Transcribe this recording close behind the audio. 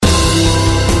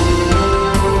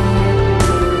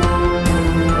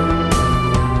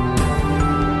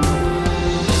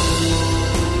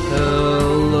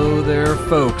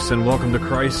folks, and welcome to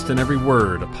Christ in Every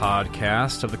Word, a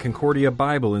podcast of the Concordia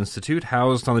Bible Institute,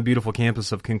 housed on the beautiful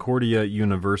campus of Concordia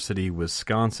University,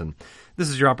 Wisconsin. This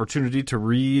is your opportunity to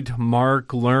read,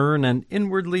 mark, learn, and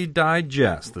inwardly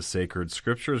digest the sacred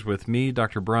scriptures with me,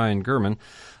 Dr. Brian Gurman,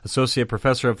 Associate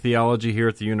Professor of Theology here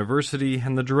at the university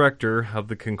and the Director of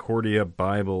the Concordia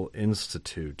Bible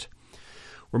Institute.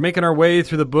 We're making our way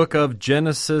through the book of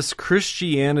Genesis,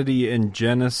 Christianity in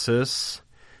Genesis.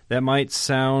 That might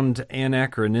sound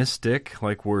anachronistic,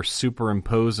 like we're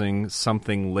superimposing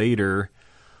something later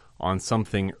on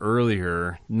something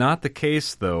earlier. Not the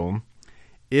case, though.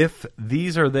 If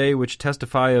these are they which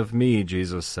testify of me,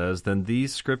 Jesus says, then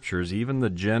these scriptures, even the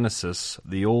Genesis,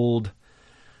 the old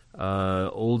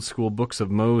school books of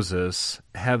Moses,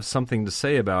 have something to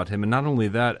say about him. And not only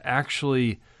that,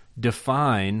 actually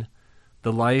define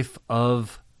the life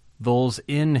of those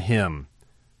in him.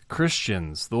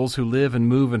 Christians, those who live and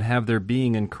move and have their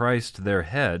being in Christ, their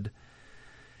head.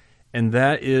 And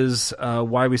that is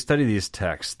why we study these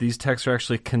texts. These texts are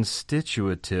actually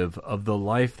constitutive of the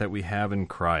life that we have in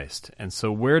Christ. And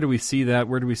so where do we see that?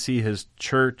 Where do we see his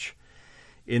church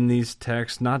in these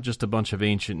texts? Not just a bunch of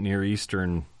ancient Near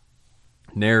Eastern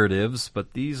narratives,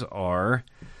 but these are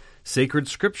sacred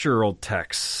scriptural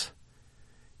texts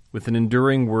with an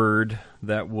enduring word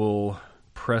that will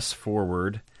press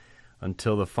forward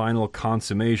until the final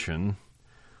consummation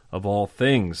of all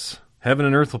things. Heaven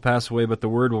and earth will pass away, but the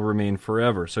word will remain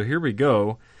forever. So here we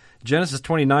go. Genesis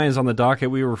 29 is on the docket.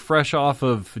 We were fresh off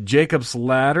of Jacob's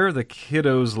Ladder. The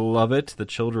kiddos love it, the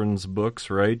children's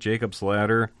books, right? Jacob's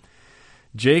Ladder.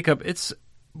 Jacob, it's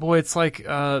like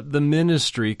the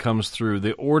ministry comes through.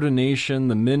 The ordination,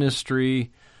 the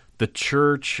ministry, the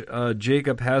church.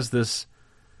 Jacob has this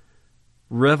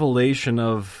revelation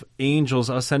of angels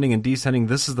ascending and descending.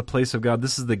 This is the place of God.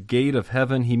 This is the gate of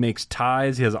heaven. He makes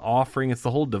tithes. He has offering. It's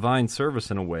the whole divine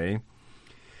service in a way.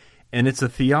 And it's a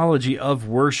theology of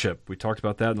worship. We talked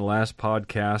about that in the last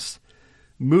podcast.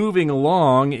 Moving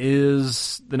along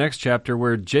is the next chapter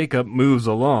where Jacob moves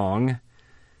along,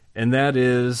 and that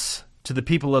is to the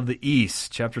people of the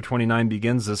east. Chapter 29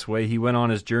 begins this way. He went on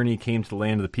his journey, came to the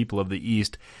land of the people of the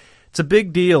east. It's a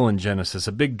big deal in Genesis,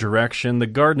 a big direction. The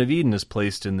Garden of Eden is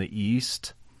placed in the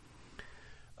east.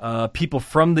 People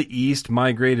from the east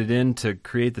migrated in to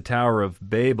create the Tower of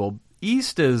Babel.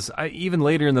 East is, even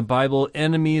later in the Bible,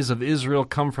 enemies of Israel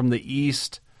come from the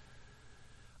east.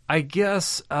 I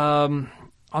guess, on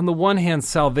the one hand,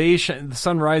 salvation, the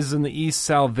sun rises in the east,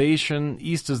 salvation.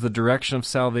 East is the direction of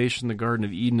salvation. The Garden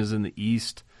of Eden is in the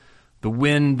east. The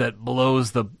wind that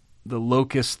blows the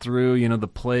locusts through, the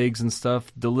plagues and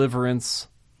stuff, deliverance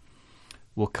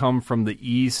will come from the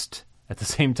east. At the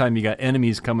same time, you got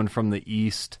enemies coming from the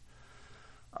east.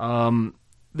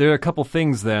 There are a couple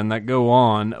things then that go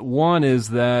on. One is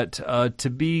that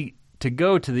to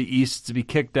go to the east, to be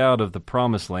kicked out of the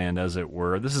promised land, as it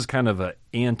were. This is kind of an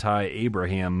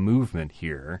anti-Abraham movement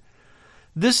here.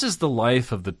 This is the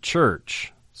life of the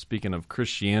church. Speaking of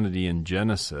Christianity in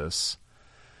Genesis,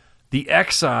 the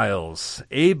exiles.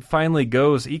 Abe finally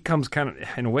goes. He comes kind of,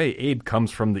 in a way, Abe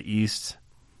comes from the east,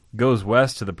 goes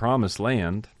west to the promised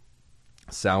land,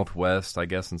 southwest, I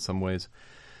guess, in some ways.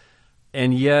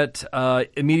 And yet,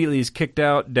 immediately he's kicked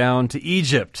out down to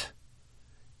Egypt.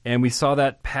 And we saw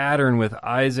that pattern with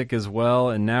Isaac as well,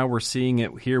 and now we're seeing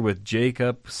it here with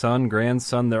Jacob, son,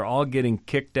 grandson. They're all getting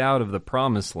kicked out of the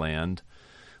promised land,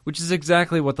 which is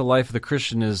exactly what the life of the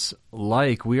Christian is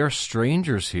like. We are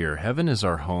strangers here. Heaven is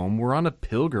our home. We're on a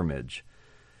pilgrimage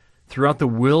throughout the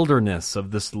wilderness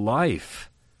of this life,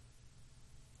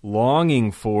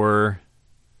 longing for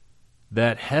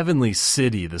that heavenly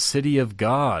city, the city of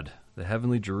God, the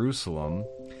heavenly Jerusalem.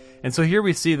 And so here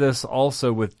we see this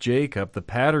also with Jacob. The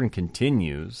pattern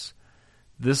continues.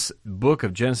 This book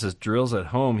of Genesis drills at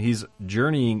home. He's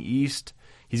journeying east.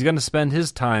 He's going to spend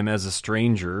his time as a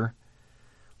stranger,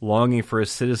 longing for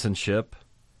his citizenship,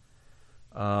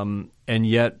 and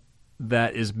yet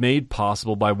that is made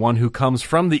possible by one who comes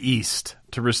from the east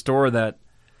to restore that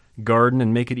garden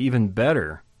and make it even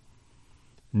better.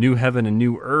 New heaven and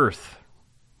new earth,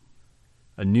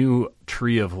 a new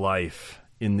tree of life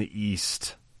in the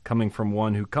east, coming from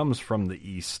one who comes from the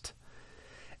east.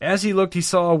 As he looked, he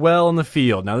saw a well in the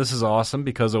field. Now this is awesome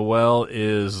because a well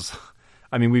is,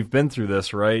 we've been through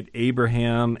this, right?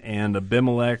 Abraham and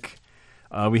Abimelech.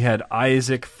 We had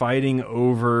Isaac fighting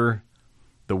over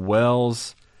the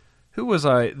wells. Who was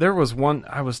I? There was one,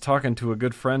 I was talking to a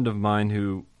good friend of mine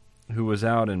who was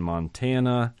out in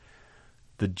Montana.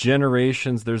 The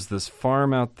generations, there's this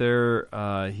farm out there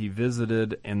he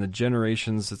visited, and the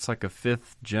generations, it's like a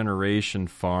fifth generation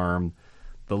farm.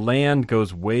 The land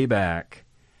goes way back.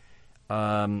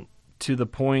 to the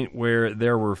point where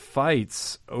there were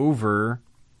fights between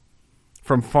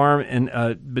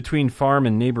farm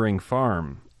and neighboring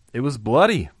farm. It was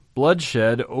bloody,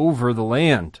 bloodshed over the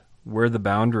land where the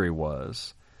boundary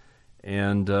was.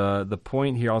 And the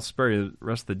point here, I'll spare you the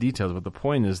rest of the details, but the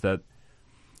point is that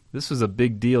this was a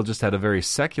big deal just at a very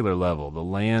secular level. The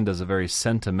land is a very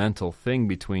sentimental thing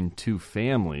between two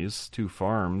families, two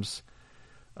farms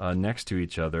next to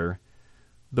each other.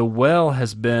 The well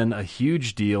has been a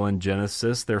huge deal in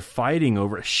Genesis. They're fighting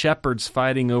over, shepherds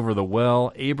fighting over the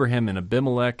well, Abraham and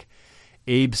Abimelech,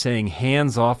 Abe saying,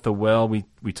 hands off the well.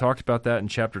 We talked about that in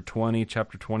chapter 20,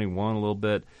 chapter 21 a little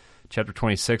bit, chapter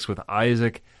 26 with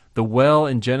Isaac. The well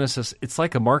in Genesis, it's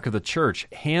like a mark of the church.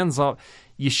 Hands off.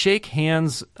 You shake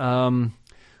hands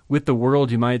with the world,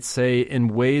 you might say, in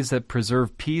ways that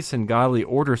preserve peace and godly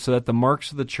order so that the marks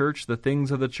of the church, the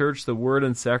things of the church, the word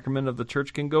and sacrament of the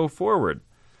church can go forward.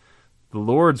 The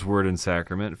Lord's word and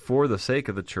sacrament, for the sake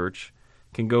of the church,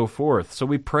 can go forth. So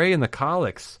we pray in the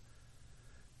collects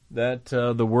that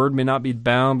the word may not be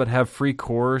bound but have free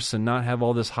course and not have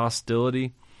all this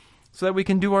hostility so that we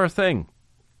can do our thing.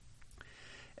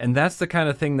 And that's the kind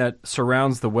of thing that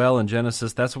surrounds the well in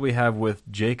Genesis. That's what we have with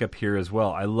Jacob here as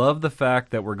well. I love the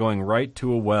fact that we're going right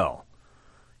to a well.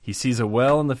 He sees a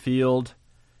well in the field.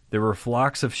 There were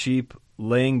flocks of sheep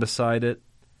lying beside it,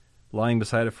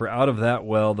 for out of that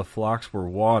well the flocks were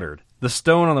watered. The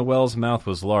stone on the well's mouth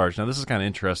was large. Now this is kind of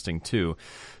interesting too.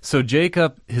 So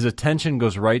Jacob, his attention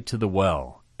goes right to the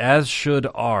well, as should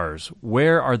ours.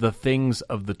 Where are the things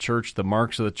of the church, the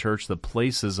marks of the church, the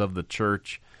places of the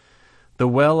church? The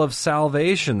well of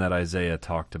salvation that Isaiah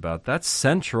talked about, that's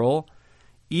central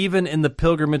even in the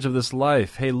pilgrimage of this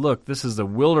life. Hey, look, this is the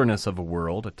wilderness of a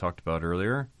world I talked about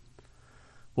earlier.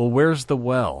 Well, where's the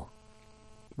well?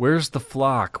 Where's the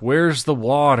flock? Where's the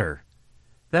water?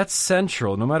 That's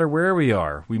central no matter where we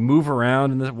are. We move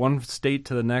around in one state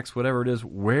to the next, whatever it is.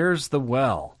 Where's the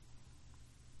well?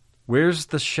 Where's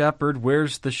the shepherd?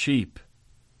 Where's the sheep?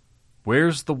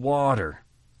 Where's the water?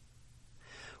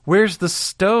 Where's the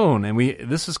stone? And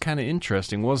this is kind of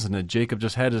interesting, wasn't it? Jacob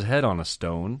just had his head on a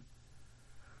stone,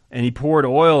 and he poured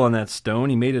oil on that stone.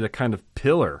 He made it a kind of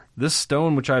pillar. This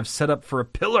stone which I've set up for a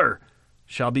pillar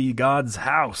shall be God's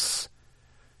house.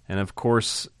 And of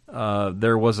course,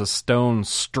 there was a stone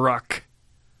struck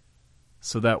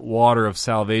so that water of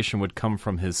salvation would come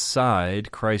from his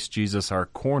side, Christ Jesus our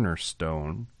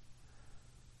cornerstone,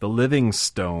 the living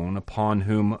stone upon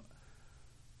whom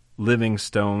living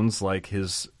stones like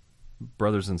his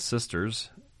brothers and sisters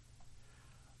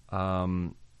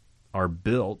are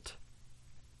built.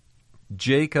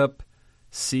 Jacob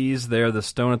sees there the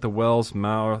stone at the well's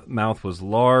mouth was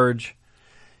large,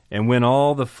 and when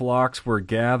all the flocks were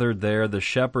gathered there, the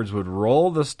shepherds would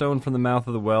roll the stone from the mouth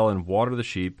of the well and water the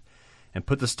sheep and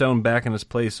put the stone back in its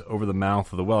place over the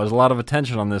mouth of the well. There's a lot of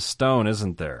attention on this stone,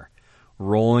 isn't there?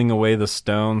 Rolling away the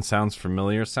stone sounds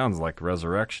familiar. Sounds like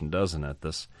resurrection, doesn't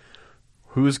it?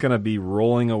 Who's going to be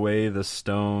rolling away the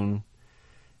stone?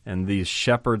 And these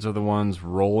shepherds are the ones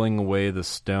rolling away the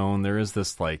stone. There is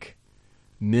this like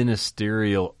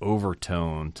ministerial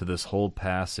overtone to this whole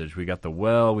passage. We got the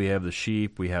well, we have the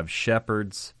sheep, we have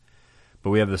shepherds, but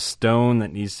we have the stone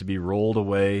that needs to be rolled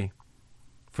away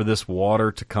for this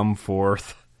water to come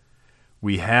forth.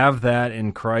 We have that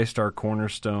in Christ our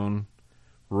cornerstone,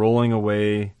 rolling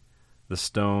away the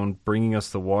stone, bringing us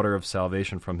the water of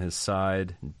salvation from his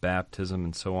side, baptism,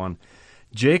 and so on.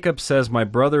 Jacob says, my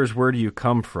brothers, where do you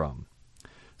come from?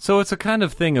 So it's a kind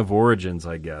of thing of origins,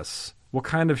 I guess. What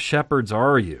kind of shepherds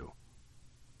are you?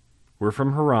 We're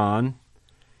from Haran.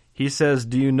 He says,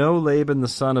 do you know Laban the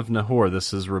son of Nahor?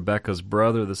 This is Rebekah's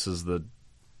brother. This is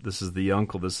the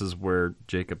uncle. This is where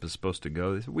Jacob is supposed to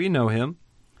go. They said, we know him.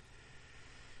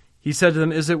 He said to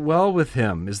them, is it well with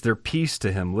him? Is there peace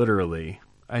to him, literally?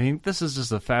 I think this is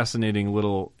just a fascinating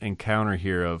little encounter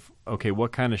here of, okay,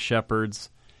 what kind of shepherds?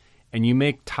 And you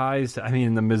make ties to,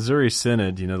 in the Missouri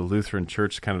Synod, the Lutheran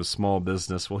Church is kind of a small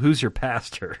business. Well, who's your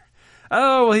pastor?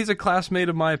 Oh, well, he's a classmate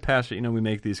of my pastor. We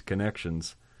make these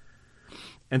connections.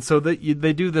 And so they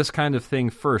do this kind of thing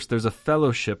first. There's a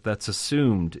fellowship that's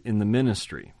assumed in the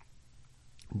ministry.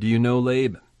 Do you know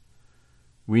Laban?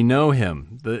 We know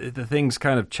him. The things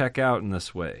kind of check out in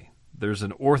this way. There's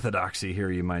an orthodoxy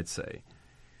here, you might say.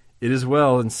 It is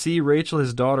well, and see, Rachel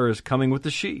his daughter is coming with the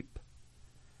sheep.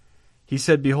 He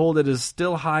said, behold, it is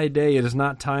still high day. It is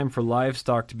not time for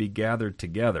livestock to be gathered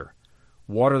together.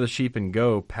 Water the sheep and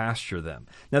go, pasture them.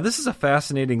 Now, this is a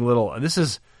fascinating this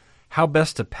is how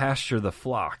best to pasture the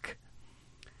flock.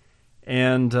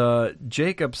 And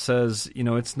Jacob says,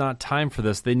 it's not time for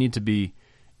this. They need to be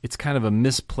it's kind of a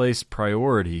misplaced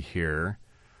priority here.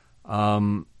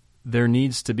 There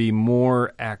needs to be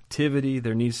more activity.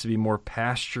 There needs to be more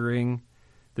pasturing.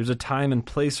 There's a time and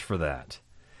place for that.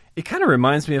 It kind of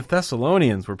reminds me of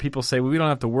Thessalonians, where people say, well, we don't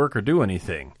have to work or do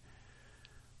anything.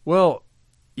 Well,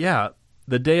 yeah,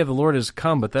 the day of the Lord has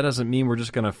come, but that doesn't mean we're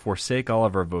just going to forsake all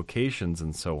of our vocations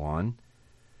and so on.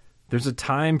 There's a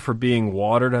time for being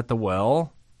watered at the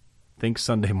well. Think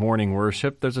Sunday morning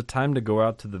worship. There's a time to go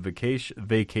out to the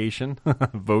vacation.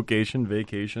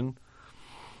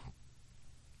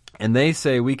 And they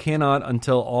say, we cannot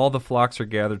until all the flocks are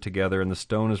gathered together and the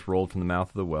stone is rolled from the mouth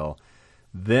of the well.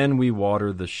 Then we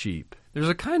water the sheep. There's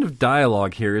a kind of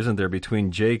dialogue here, isn't there,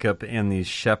 between Jacob and these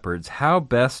shepherds. How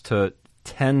best to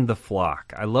tend the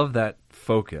flock. I love that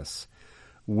focus.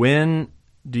 When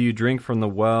do you drink from the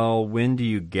well? When do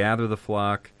you gather the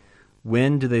flock?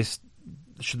 When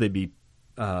should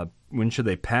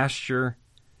they pasture?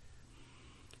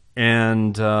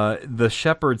 And the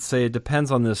shepherds say it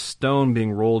depends on this stone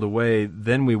being rolled away.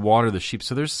 Then we water the sheep.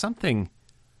 So there's something.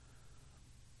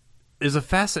 There's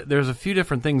a few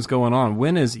different things going on.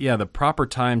 When is the proper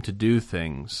time to do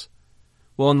things?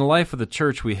 Well, in the life of the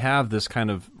church, we have this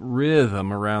kind of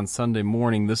rhythm around Sunday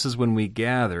morning. This is when we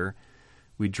gather.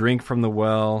 We drink from the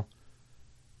well,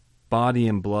 body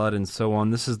and blood, and so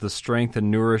on. This is the strength and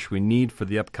nourish we need for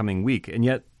the upcoming week. And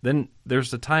yet, then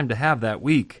there's the time to have that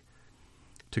week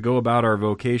to go about our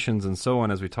vocations and so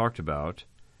on, as we talked about.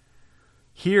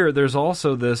 Here, there's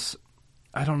also this,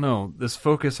 this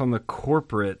focus on the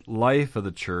corporate life of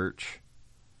the church.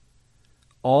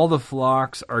 All the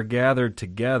flocks are gathered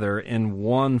together in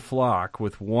one flock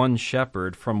with one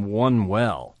shepherd from one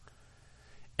well.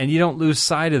 And you don't lose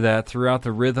sight of that throughout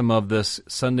the rhythm of this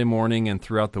Sunday morning and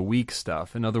throughout the week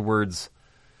stuff. In other words,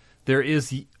 there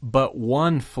is but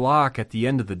one flock at the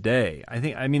end of the day.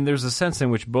 There's a sense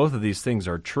in which both of these things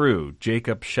are true.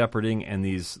 Jacob shepherding and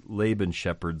these Laban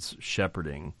shepherds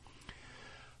shepherding.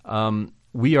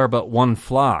 We are but one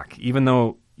flock, even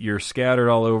though you're scattered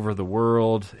all over the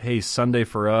world. Hey, Sunday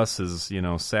for us is,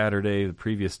 Saturday, the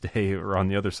previous day, or on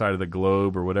the other side of the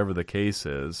globe, or whatever the case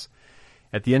is.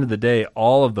 At the end of the day,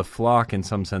 all of the flock, in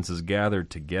some sense, is gathered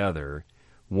together.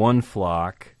 One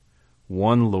flock,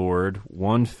 one Lord,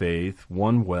 one faith,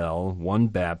 one well, one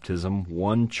baptism,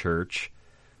 one church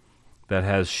that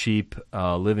has sheep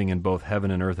living in both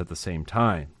heaven and earth at the same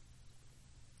time.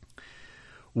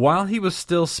 While he was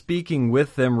still speaking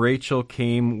with them, Rachel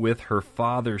came with her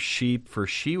father's sheep, for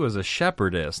she was a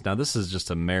shepherdess. Now, this is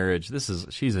just a marriage.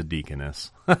 She's a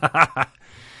deaconess.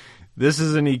 This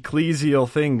is an ecclesial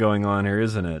thing going on here,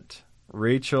 isn't it?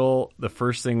 Rachel, the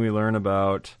first thing we learn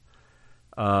about,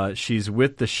 she's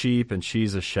with the sheep and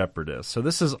she's a shepherdess. So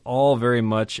this is all very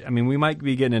much, we might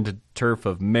be getting into turf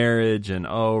of marriage and,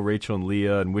 Rachel and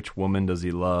Leah and which woman does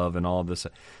he love and all of this.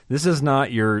 This is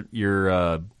not your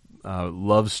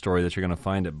love story that you're going to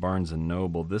find at Barnes &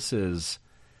 Noble. This is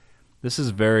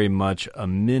very much a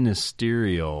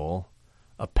ministerial,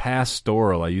 a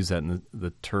pastoral, I use that in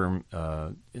the term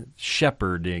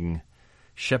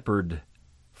shepherdful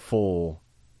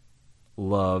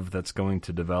love that's going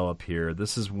to develop here.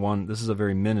 This is a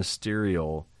very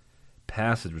ministerial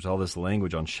passage with all this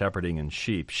language on shepherding and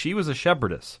sheep. She was a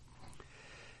shepherdess.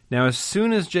 Now, as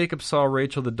soon as Jacob saw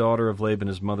Rachel, the daughter of Laban,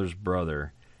 his mother's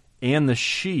brother, and the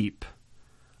sheep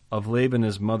of Laban,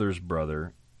 his mother's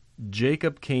brother,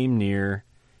 Jacob came near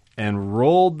and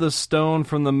rolled the stone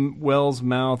from the well's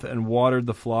mouth and watered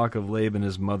the flock of Laban,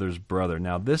 his mother's brother.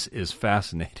 Now, this is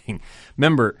fascinating.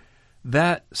 Remember,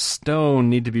 that stone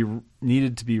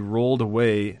needed to be rolled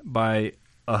away by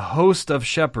a host of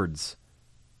shepherds,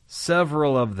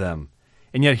 several of them.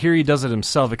 And yet here he does it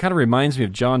himself. It kind of reminds me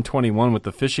of John 21 with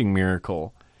the fishing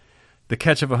miracle. The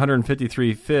catch of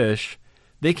 153 fish,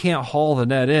 they can't haul the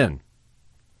net in.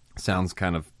 Sounds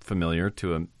kind of familiar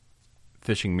to a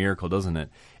fishing miracle, doesn't it?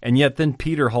 And yet then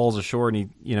Peter hauls ashore,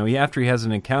 and he after he has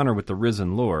an encounter with the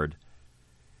risen Lord,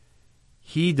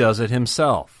 he does it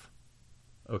himself.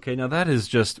 Okay, now that is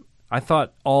just, I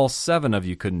thought all 7 of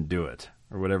you couldn't do it,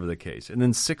 or whatever the case. And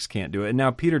then 6 can't do it, and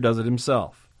now Peter does it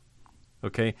himself.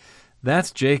 Okay,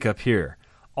 that's Jacob here.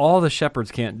 All the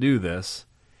shepherds can't do this,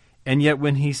 and yet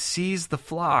when he sees the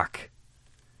flock,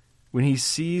 when he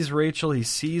sees Rachel, he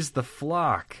sees the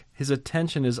flock, his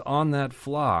attention is on that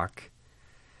flock,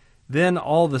 then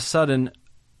all of a sudden,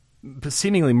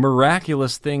 seemingly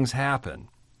miraculous things happen.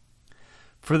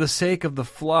 For the sake of the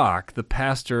flock, the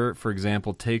pastor, for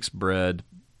example, takes bread,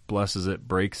 blesses it,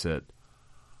 breaks it.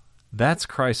 That's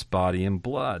Christ's body and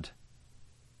blood.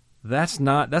 That's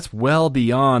well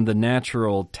beyond the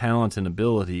natural talent and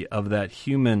ability of that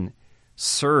human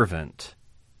servant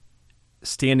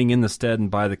standing in the stead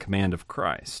and by the command of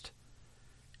Christ.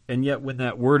 And yet when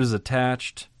that word is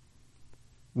attached,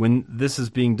 when this is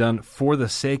being done for the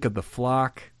sake of the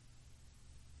flock,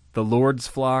 the Lord's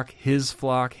flock, his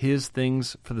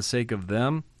things for the sake of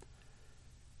them,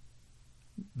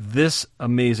 this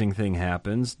amazing thing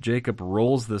happens. Jacob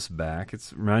rolls this back.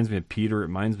 It reminds me of Peter. It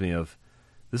reminds me of,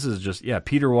 this is just,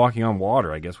 Peter walking on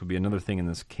water, I guess, would be another thing in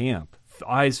this camp.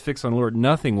 Eyes fixed on the Lord,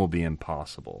 nothing will be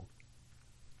impossible.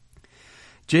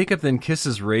 Jacob then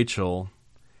kisses Rachel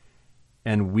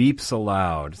and weeps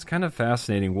aloud. It's kind of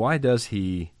fascinating. Why does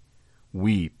he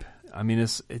weep? I mean,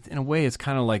 in a way, it's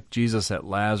kind of like Jesus at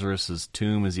Lazarus'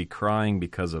 tomb. Is he crying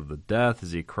because of the death?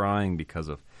 Is he crying because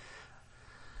of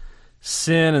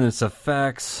sin and its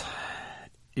effects?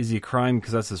 Is he crying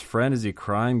because that's his friend? Is he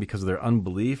crying because of their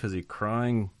unbelief? Is he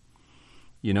crying,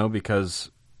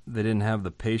 because they didn't have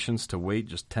the patience to wait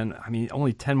just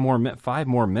 5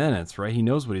 more minutes, right? He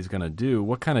knows what he's going to do.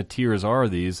 What kind of tears are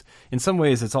these? In some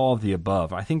ways, it's all of the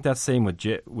above. I think that's the same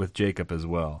with Jacob as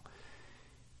well.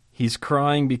 He's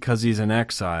crying because he's in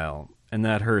exile, and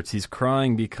that hurts. He's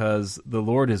crying because the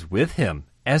Lord is with him,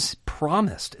 as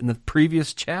promised in the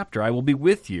previous chapter. I will be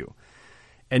with you.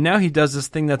 And now he does this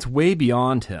thing that's way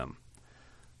beyond him.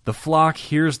 The flock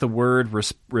hears the word,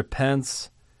 repents.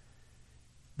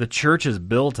 The church is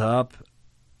built up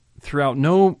throughout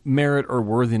no merit or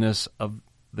worthiness of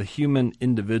the human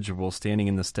individual standing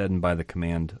in the stead and by the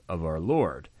command of our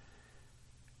Lord.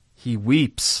 He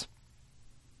weeps,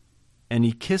 and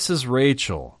he kisses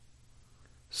Rachel.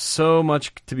 So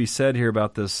much to be said here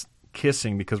about this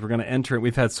kissing, because we're going to enter it.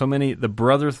 We've had so many, the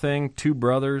brother thing, 2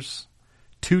 brothers,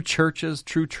 2 churches,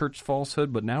 true church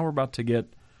falsehood, but now we're about to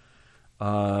get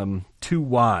 2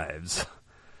 wives.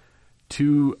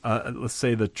 2, let's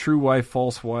say the true wife,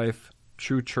 false wife,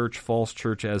 true church, false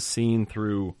church, as seen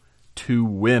through 2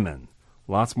 women.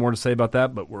 Lots more to say about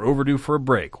that, but we're overdue for a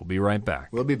break. We'll be right back.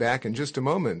 We'll be back in just a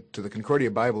moment to the Concordia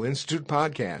Bible Institute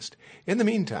podcast. In the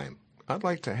meantime, I'd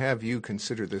like to have you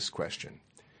consider this question.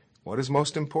 What is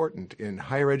most important in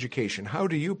higher education? How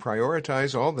do you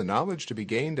prioritize all the knowledge to be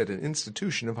gained at an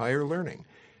institution of higher learning?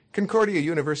 Concordia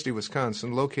University,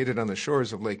 Wisconsin, located on the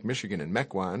shores of Lake Michigan in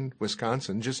Mequon,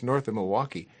 Wisconsin, just north of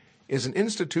Milwaukee, is an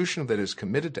institution that is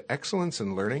committed to excellence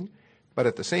in learning, but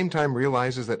at the same time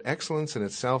realizes that excellence in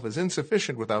itself is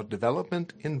insufficient without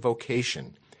development in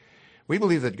vocation. We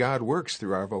believe that God works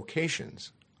through our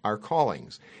vocations, our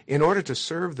callings, in order to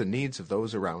serve the needs of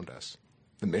those around us.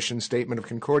 The mission statement of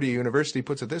Concordia University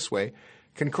puts it this way: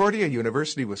 Concordia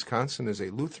University, Wisconsin is a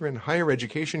Lutheran higher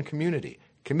education community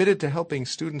committed to helping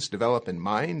students develop in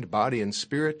mind, body, and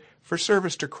spirit for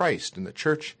service to Christ in the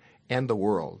church and the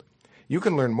world. You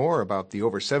can learn more about the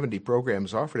over 70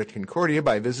 programs offered at Concordia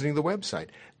by visiting the website,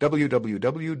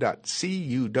 www.cuw.edu.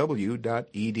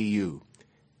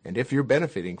 And if you're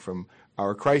benefiting from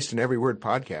our Christ in Every Word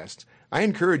podcasts, I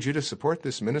encourage you to support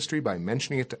this ministry by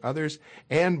mentioning it to others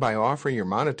and by offering your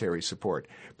monetary support.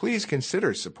 Please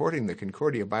consider supporting the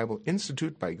Concordia Bible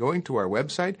Institute by going to our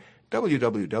website,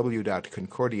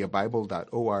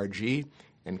 www.concordiabible.org,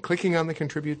 and clicking on the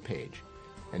Contribute page.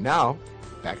 And now,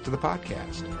 back to the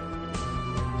podcast.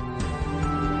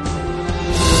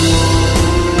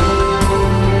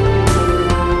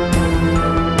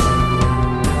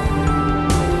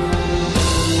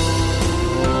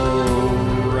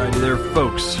 Alrighty there,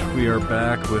 folks. We are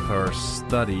back with our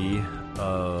study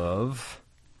of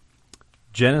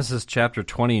Genesis chapter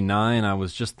 29. I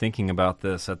was just thinking about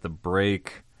this at the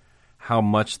break, how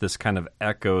much this kind of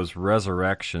echoes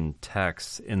resurrection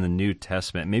texts in the New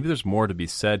Testament. Maybe there's more to be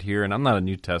said here, and I'm not a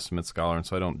New Testament scholar, and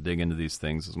so I don't dig into these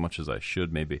things as much as I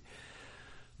should maybe.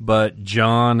 But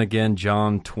John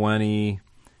 20,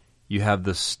 you have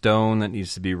the stone that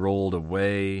needs to be rolled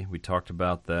away. We talked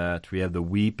about that. We have the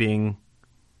weeping.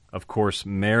 Of course,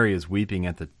 Mary is weeping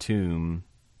at the tomb,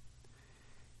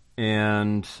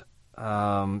 and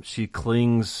she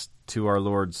clings to our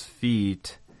Lord's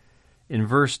feet. In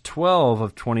verse 12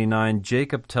 of 29,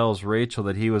 Jacob tells Rachel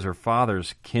that he was her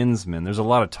father's kinsman. There's a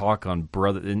lot of talk on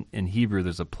brother. In Hebrew,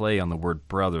 there's a play on the word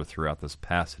brother throughout this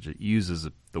passage. It uses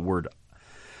the word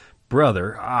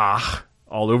brother,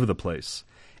 all over the place.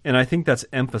 And I think that's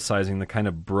emphasizing the kind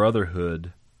of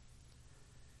brotherhood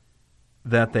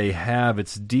that they have.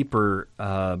 It's deeper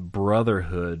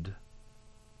brotherhood.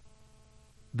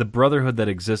 The brotherhood that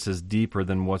exists is deeper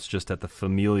than what's just at the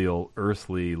familial,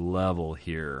 earthly level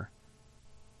here.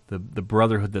 The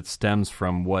brotherhood that stems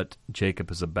from what Jacob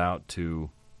is about to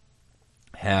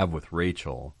have with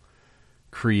Rachel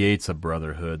creates a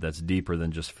brotherhood that's deeper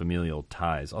than just familial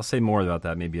ties. I'll say more about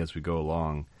that maybe as we go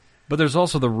along. But there's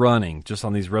also the running, just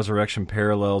on these resurrection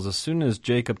parallels. As soon as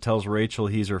Jacob tells Rachel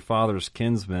he's her father's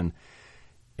kinsman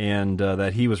and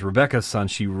that he was Rebekah's son,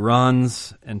 she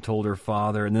runs and told her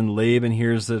father. And then Laban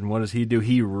hears it, and what does he do?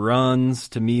 He runs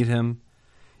to meet him,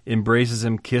 embraces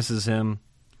him, kisses him,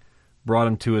 brought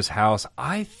him to his house.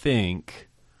 I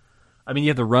mean, you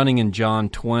have the running in John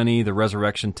 20, the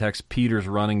resurrection text. Peter's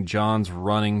running, John's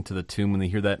running to the tomb when they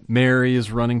hear that. Mary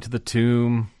is running to the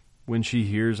tomb when she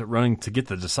hears it, running to get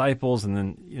the disciples, and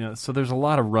then, so there's a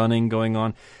lot of running going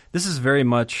on. This is very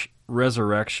much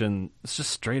resurrection. It's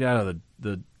just straight out of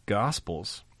the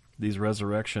Gospels, these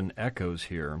resurrection echoes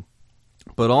here.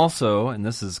 But also, and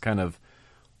this is kind of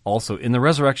also in the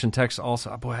resurrection text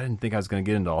also, boy, I didn't think I was going to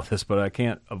get into all this, but I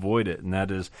can't avoid it, and that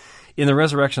is, in the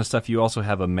resurrection stuff, you also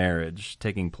have a marriage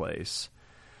taking place.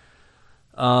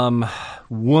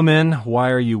 Woman,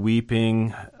 why are you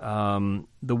weeping?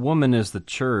 The woman is the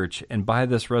church, and by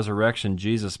this resurrection,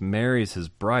 Jesus marries his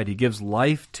bride. He gives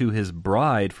life to his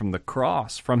bride from the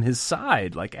cross, from his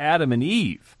side, like Adam and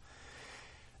Eve.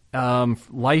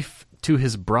 Life to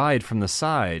his bride from the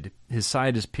side. His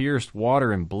side is pierced,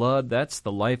 water and blood. That's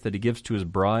the life that he gives to his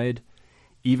bride,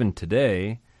 even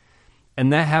today.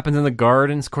 And that happens in the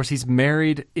gardens. Of course, he's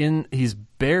buried and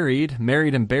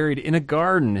buried in a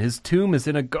garden. His tomb is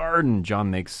in a garden,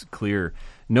 John makes clear.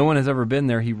 No one has ever been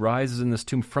there. He rises in this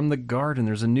tomb from the garden.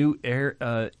 There's a new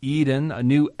Eden, a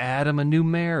new Adam, a new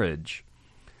marriage.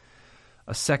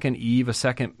 A second Eve, a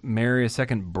second Mary, a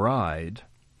second bride.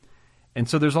 And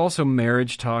so there's also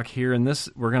marriage talk here, and this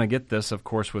we're going to get this, of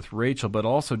course, with Rachel, but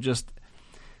also just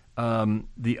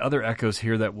the other echoes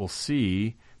here that we'll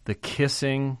see, the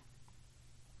kissing.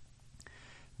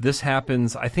 This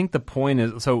happens, I think the point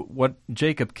is, so what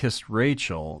Jacob kissed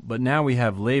Rachel, but now we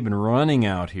have Laban running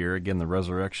out here, again, the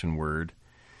resurrection word,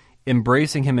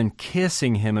 embracing him and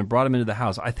kissing him and brought him into the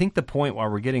house. I think the point while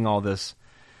we're getting all this,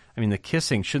 the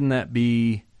kissing, shouldn't that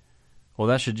be, well,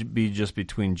 that should be just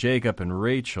between Jacob and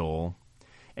Rachel,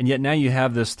 and yet now you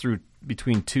have this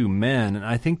between two men, and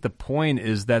I think the point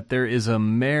is that there is a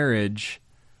marriage.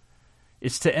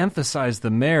 It's to emphasize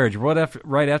the marriage. Right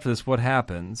after this, what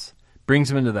happens?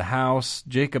 Brings him into the house.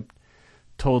 Jacob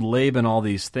told Laban all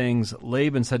these things.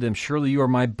 Laban said to him, "Surely you are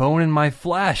my bone and my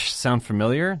flesh." Sound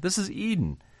familiar? This is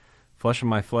Eden. Flesh of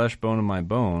my flesh, bone of my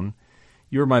bone.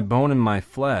 You are my bone and my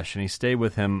flesh. And he stayed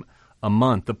with him a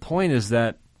month. The point is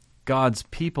that God's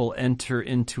people enter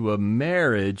into a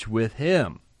marriage with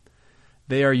him.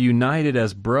 They are united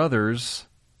as brothers.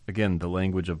 Again, the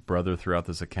language of brother throughout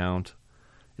this account.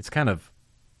 It's kind of,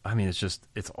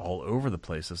 it's all over the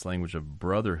place, this language of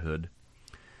brotherhood.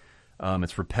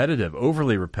 It's repetitive,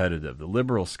 overly repetitive. The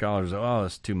liberal scholars,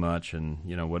 it's too much, and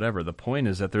whatever. The point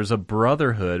is that there's a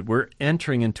brotherhood. We're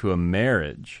entering into a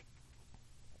marriage.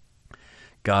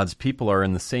 God's people are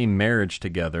in the same marriage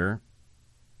together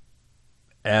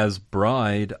as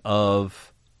bride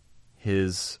of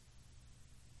his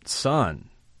Son,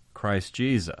 Christ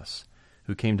Jesus,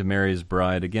 who came to marry his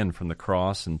bride, again, from the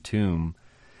cross and tomb.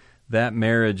 That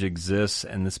marriage exists,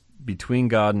 and this between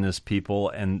God and his people,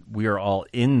 and we are all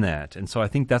in that. And so I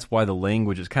think that's why the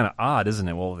language is kind of odd, isn't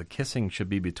it? Well, the kissing should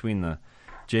be between the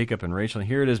Jacob and Rachel, and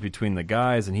here it is between the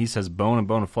guys, and he says bone and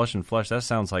bone, flesh and flesh. That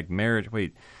sounds like marriage.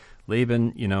 Wait,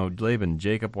 Laban,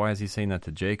 Jacob, why is he saying that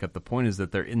to Jacob? The point is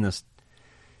that they're in this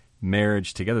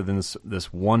marriage together, then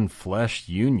this one flesh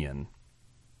union,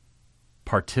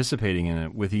 participating in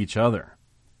it with each other.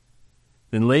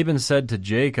 Then Laban said to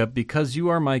Jacob, "Because you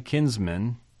are my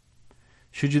kinsman,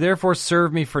 should you therefore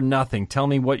serve me for nothing? Tell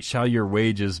me, what shall your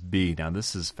wages be?" Now,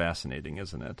 this is fascinating,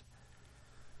 isn't it?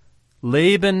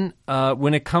 Laban,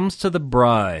 when it comes to the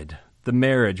bride, the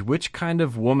marriage, which kind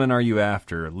of woman are you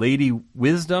after? Lady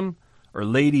Wisdom or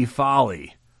Lady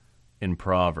Folly in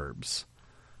Proverbs?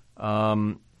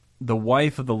 The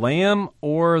wife of the Lamb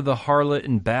or the harlot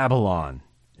in Babylon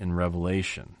in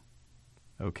Revelation?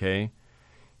 Okay.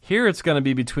 Here it's going to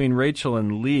be between Rachel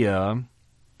and Leah.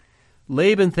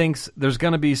 Laban thinks there's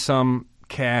going to be some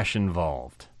cash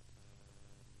involved.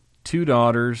 2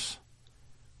 daughters.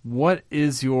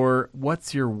 What's your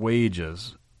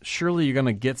wages? Surely you're going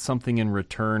to get something in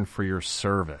return for your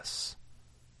service.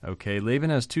 Okay, Laban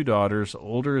has 2 daughters.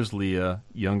 Older is Leah,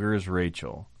 younger is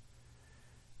Rachel.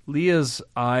 Leah's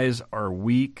eyes are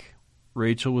weak.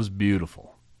 Rachel was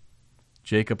beautiful.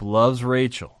 Jacob loves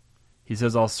Rachel. He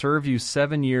says, "I'll serve you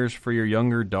 7 years for your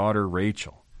younger daughter,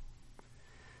 Rachel."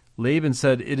 Laban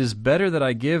said, "It is better that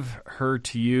I give her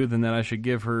to you than that I should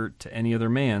give her to any other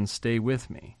man. Stay with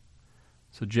me."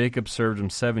 So Jacob served him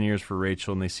 7 years for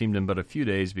Rachel, and they seemed him but a few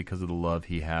days because of the love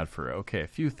he had for her. Okay, a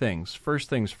few things. First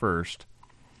things first.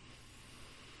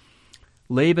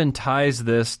 Laban ties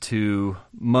this to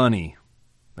money.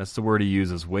 That's the word he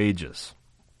uses, wages.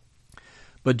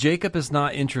 But Jacob is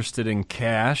not interested in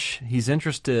cash. He's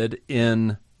interested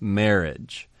in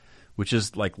marriage, which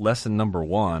is like lesson number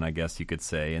 1, I guess you could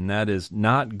say, and that is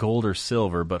not gold or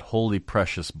silver, but holy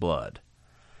precious blood.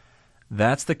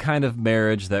 That's the kind of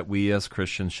marriage that we as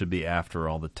Christians should be after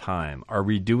all the time. Are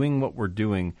we doing what we're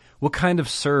doing? What kind of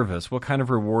service, what kind of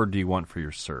reward do you want for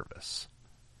your service?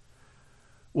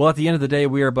 Well, at the end of the day,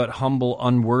 we are but humble,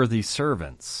 unworthy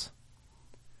servants.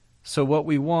 So what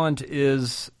we want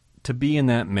is to be in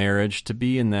that marriage, to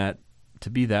be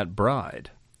that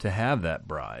bride, to have that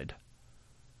bride.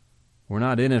 We're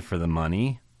not in it for the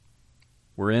money.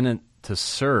 We're in it to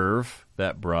serve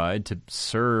that bride, to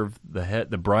serve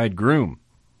the bridegroom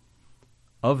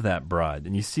of that bride.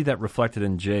 And you see that reflected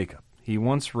in Jacob. He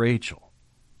wants Rachel.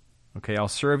 Okay, I'll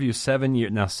serve you 7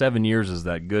 years. Now 7 years is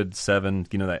that good 7,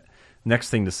 that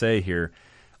next thing to say here.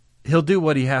 He'll do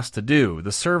what he has to do.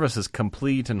 The service is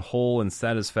complete and whole and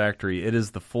satisfactory. It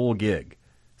is the full gig.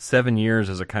 7 years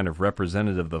is a kind of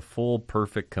representative of the full,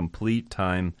 perfect, complete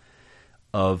time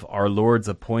of our Lord's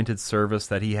appointed service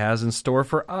that he has in store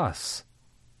for us.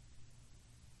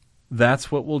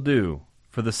 That's what we'll do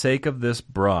for the sake of this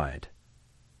bride.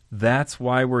 That's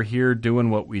why we're here doing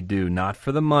what we do, not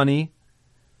for the money,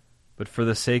 but for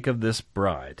the sake of this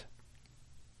bride.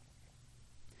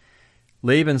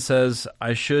 Laban says,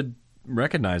 I should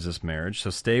recognize this marriage,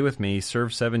 so stay with me,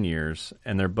 serve 7 years,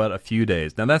 and they're but a few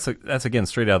days. Now that's again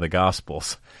straight out of the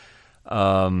Gospels.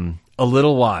 A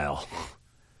little while.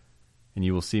 And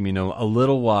you will see me a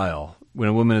little while. When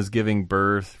a woman is giving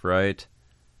birth, right?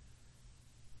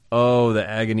 Oh, the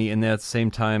agony. And at the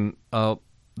same time,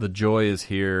 the joy is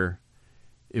here.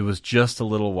 It was just a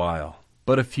little while.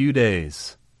 But a few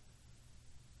days.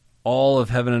 All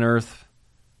of heaven and earth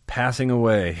passing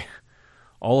away.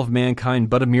 All of mankind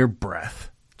but a mere breath.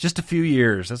 Just a few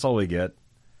years. That's all we get.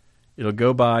 It'll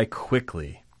go by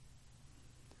quickly.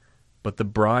 But the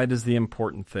bride is the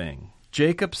important thing.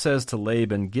 Jacob says to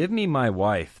Laban, give me my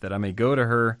wife, that I may go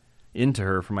into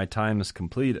her, for my time is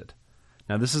completed.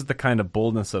 Now, this is the kind of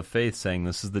boldness of faith, saying,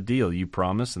 this is the deal. You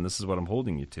promised, and this is what I'm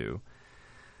holding you to.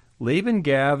 Laban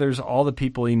gathers all the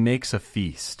people. He makes a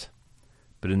feast.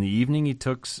 But in the evening he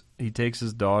takes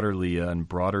his daughter Leah and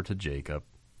brought her to Jacob,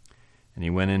 and he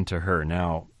went into her.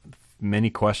 Now, many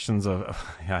questions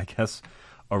I guess,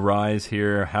 arise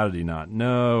here. How did he not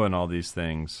know, and all these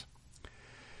things.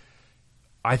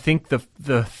 I think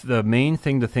the main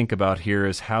thing to think about here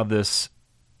is how this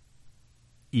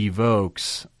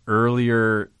evokes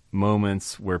earlier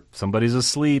moments where somebody's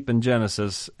asleep in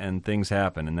Genesis and things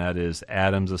happen, and that is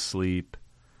Adam's asleep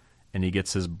and he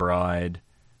gets his bride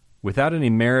without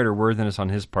any merit or worthiness on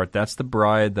his part. That's the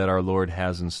bride that our Lord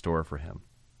has in store for him.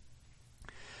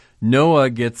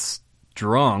 Noah gets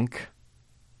drunk.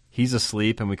 He's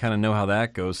asleep, and we kind of know how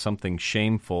that goes, something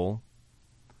shameful.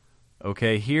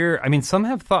 Okay, here, some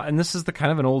have thought, and this is the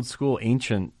kind of an old school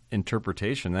ancient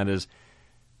interpretation, that is,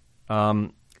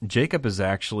 Jacob is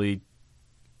actually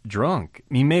drunk.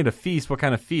 He made a feast. What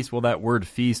kind of feast? Well, that word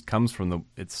feast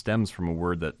it stems from a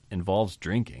word that involves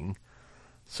drinking.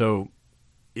 So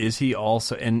is he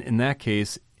also, and in that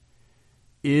case,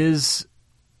 is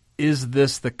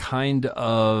this the kind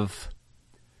of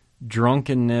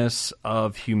drunkenness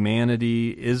of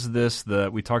humanity? Is this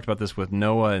we talked about this with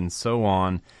Noah and so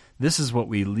on. This is what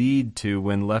we lead to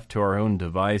when left to our own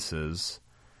devices,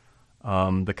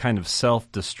 the kind of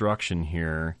self-destruction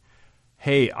here.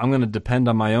 Hey, I'm going to depend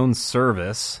on my own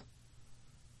service.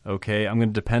 Okay, I'm going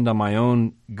to depend on my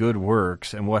own good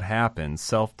works. And what happens?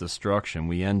 Self-destruction.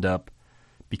 We end up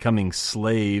becoming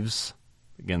slaves.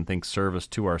 Again, think service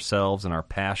to ourselves and our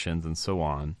passions and so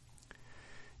on.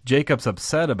 Jacob's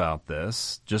upset about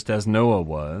this, just as Noah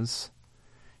was.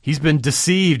 He's been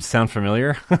deceived. Sound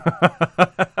familiar?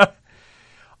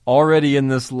 Already in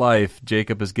this life,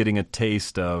 Jacob is getting a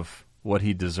taste of what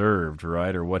he deserved,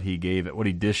 right? Or what he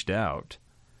dished out.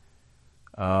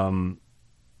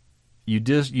 You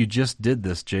just did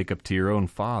this, Jacob, to your own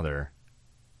father.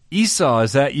 Esau,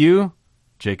 is that you?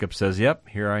 Jacob says, yep,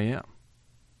 here I am.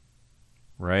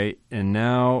 Right? And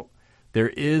now there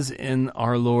is in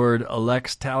our Lord a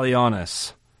lex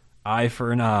talionis, eye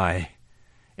for an eye.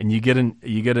 And you get an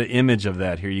image of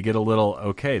that here. You get a little,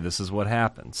 okay, this is what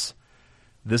happens.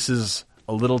 This is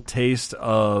a little taste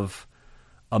of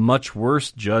a much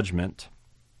worse judgment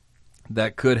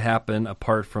that could happen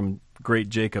apart from great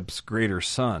Jacob's greater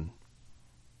son.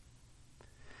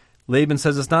 Laban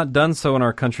says it's not done so in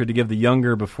our country to give the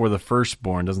younger before the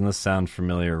firstborn. Doesn't this sound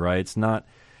familiar, right? It's not.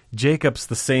 Jacob's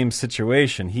the same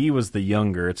situation. He was the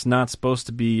younger. It's not supposed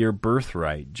to be your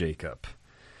birthright, Jacob.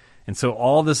 And so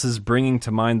all this is bringing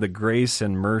to mind the grace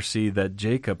and mercy that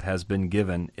Jacob has been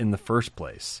given in the first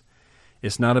place.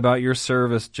 It's not about your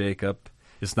service, Jacob.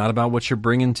 It's not about what you're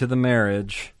bringing to the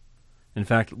marriage. In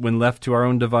fact, when left to our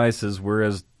own devices, we're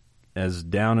as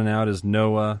down and out as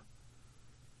Noah,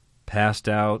 passed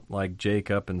out like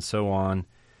Jacob, and so on.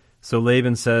 So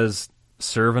Laban says,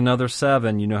 serve another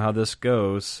 7. You know how this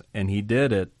goes. And he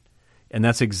did it. And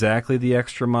that's exactly the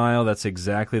extra mile. That's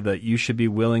exactly that you should be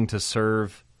willing to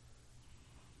serve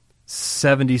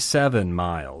 77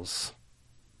 miles,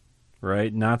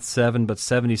 right? Not 7, but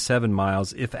 77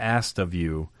 miles if asked of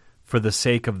you for the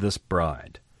sake of this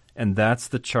bride. And that's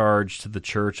the charge to the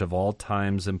church of all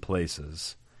times and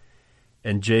places.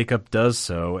 And Jacob does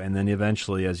so, and then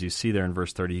eventually, as you see there in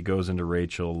verse 30, he goes into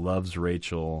Rachel, loves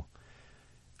Rachel,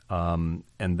 and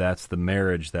that's the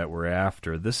marriage that we're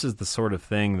after. This is the sort of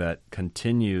thing that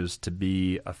continues to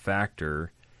be a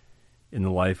factor in the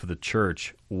life of the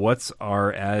church. What's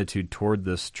our attitude toward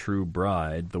this true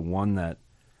bride, the one that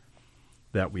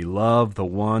we love, the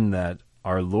one that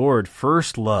our Lord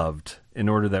first loved in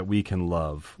order that we can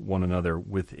love one another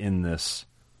within this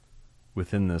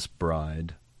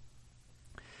bride?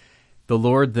 The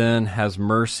Lord then has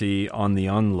mercy on the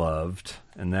unloved,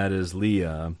 and that is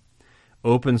Leah,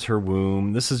 opens her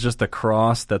womb. This is just a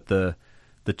cross that the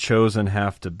chosen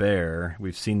have to bear.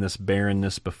 We've seen this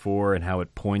barrenness before and how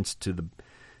it points to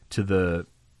the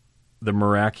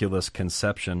miraculous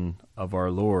conception of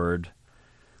our Lord.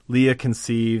 Leah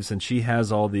conceives, and she has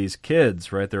all these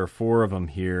kids, right? There are 4 of them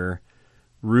here.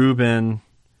 Reuben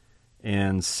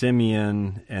and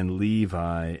Simeon and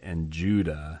Levi and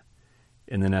Judah.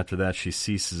 And then after that, she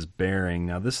ceases bearing.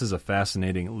 Now, this is a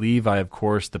fascinating... Levi, of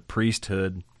course, the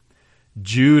priesthood.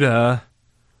 Judah,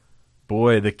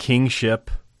 boy, the kingship.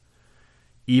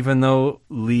 Even though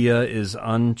Leah is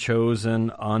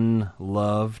unchosen,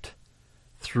 unloved,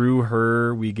 through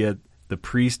her we get the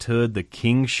priesthood, the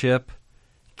kingship,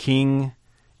 king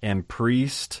and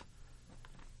priest.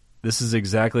 This is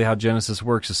exactly how Genesis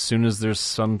works. As soon as there's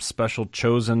some special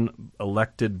chosen,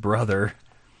 elected brother,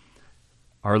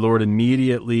 our Lord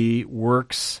immediately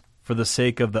works for the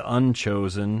sake of the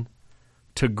unchosen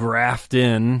to graft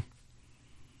in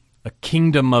a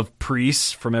kingdom of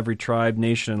priests from every tribe,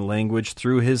 nation, and language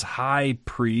through his high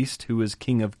priest, who is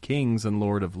King of kings and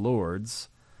Lord of lords,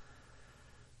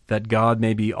 that God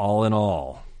may be all in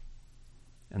all.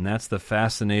 And that's the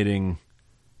fascinating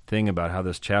thing about how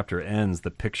this chapter ends,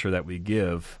 the picture that we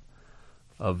give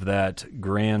of that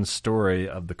grand story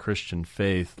of the Christian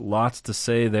faith. Lots to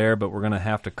say there, but we're going to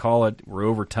have to call it. We're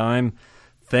over time.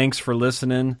 Thanks for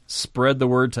listening. Spread the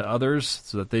word to others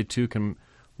so that they too can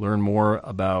learn more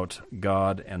about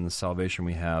God and the salvation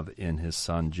we have in his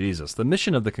Son, Jesus. The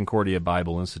mission of the Concordia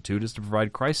Bible Institute is to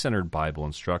provide Christ-centered Bible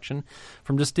instruction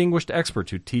from distinguished experts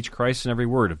who teach Christ in every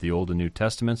word of the Old and New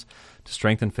Testaments to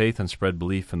strengthen faith and spread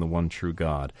belief in the one true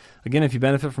God. Again, if you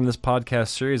benefit from this podcast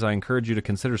series, I encourage you to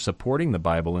consider supporting the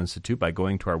Bible Institute by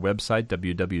going to our website,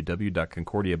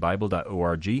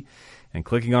 www.concordiabible.org, and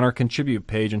clicking on our Contribute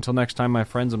page. Until next time, my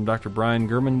friends, I'm Dr. Brian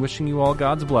Gurman, wishing you all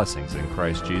God's blessings in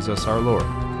Christ Jesus our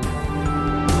Lord.